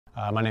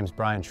My name is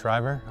Brian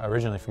Shriver,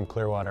 originally from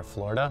Clearwater,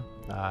 Florida.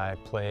 I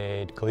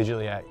played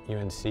collegiately at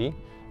UNC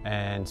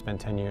and spent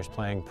 10 years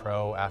playing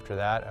pro after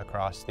that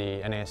across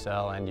the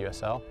NASL and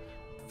USL.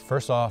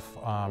 First off,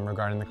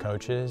 regarding the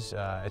coaches,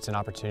 it's an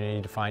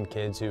opportunity to find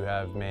kids who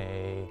have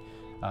may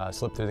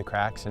slip through the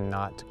cracks and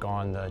not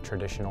gone the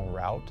traditional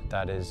route.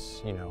 That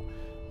is,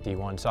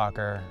 D1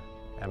 soccer,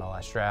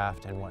 MLS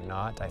draft and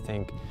whatnot. I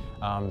think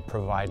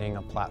providing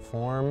a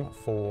platform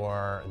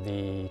for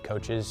the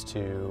coaches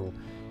to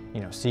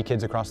see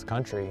kids across the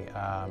country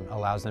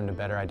allows them to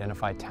better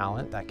identify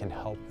talent that can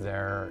help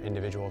their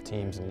individual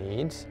team's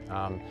needs.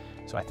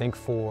 So I think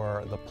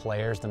for the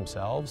players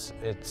themselves,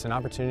 it's an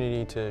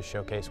opportunity to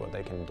showcase what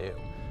they can do.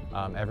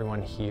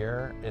 Everyone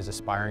here is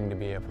aspiring to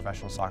be a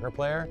professional soccer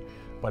player,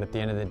 but at the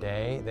end of the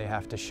day, they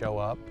have to show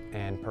up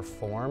and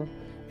perform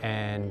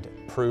and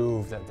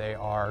prove that they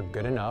are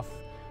good enough,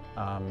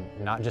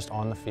 not just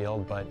on the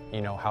field, but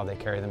how they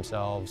carry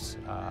themselves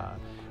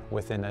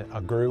within a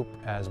group,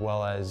 as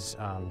well as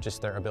just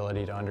their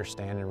ability to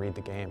understand and read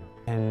the game.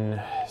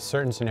 In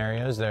certain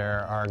scenarios,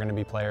 there are going to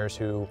be players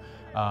who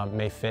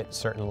may fit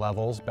certain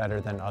levels better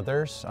than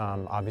others.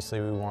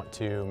 Obviously, we want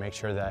to make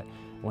sure that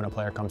when a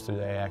player comes through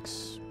the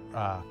AX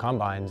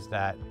combines,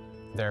 that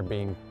they're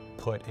being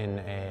put in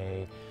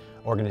a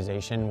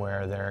organization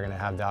where they're going to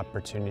have the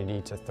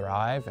opportunity to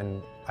thrive,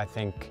 and I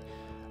think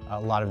a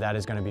lot of that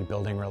is going to be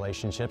building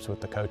relationships with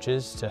the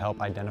coaches to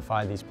help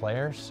identify these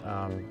players,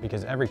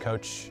 because every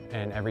coach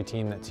and every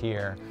team that's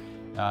here,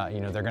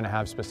 they're going to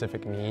have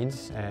specific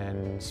needs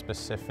and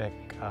specific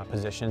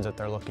positions that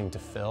they're looking to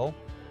fill.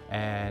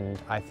 And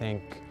I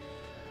think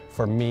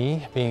for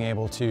me, being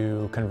able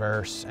to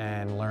converse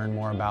and learn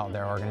more about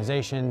their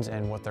organizations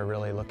and what they're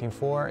really looking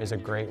for is a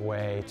great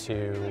way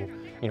to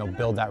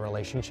build that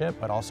relationship,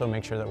 but also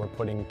make sure that we're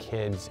putting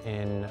kids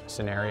in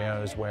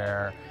scenarios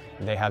where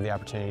they have the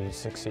opportunity to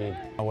succeed.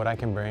 What I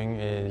can bring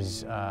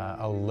is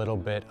a little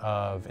bit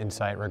of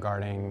insight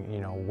regarding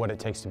what it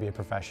takes to be a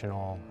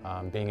professional,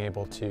 being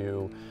able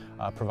to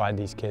provide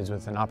these kids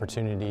with an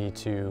opportunity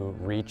to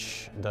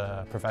reach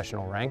the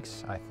professional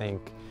ranks. I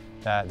think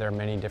that there are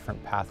many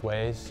different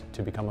pathways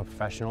to become a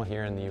professional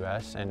here in the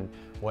US, and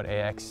what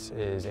AX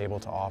is able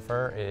to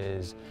offer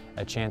is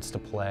a chance to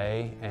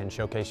play and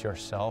showcase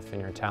yourself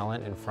and your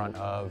talent in front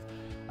of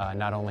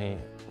not only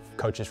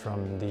coaches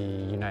from the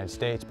United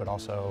States, but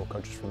also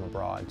coaches from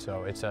abroad.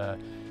 So it's a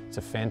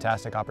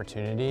fantastic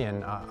opportunity,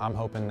 and I'm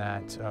hoping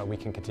that we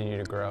can continue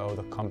to grow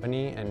the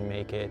company and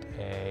make it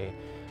a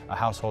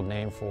household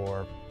name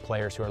for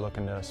players who are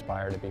looking to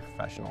aspire to be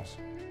professionals.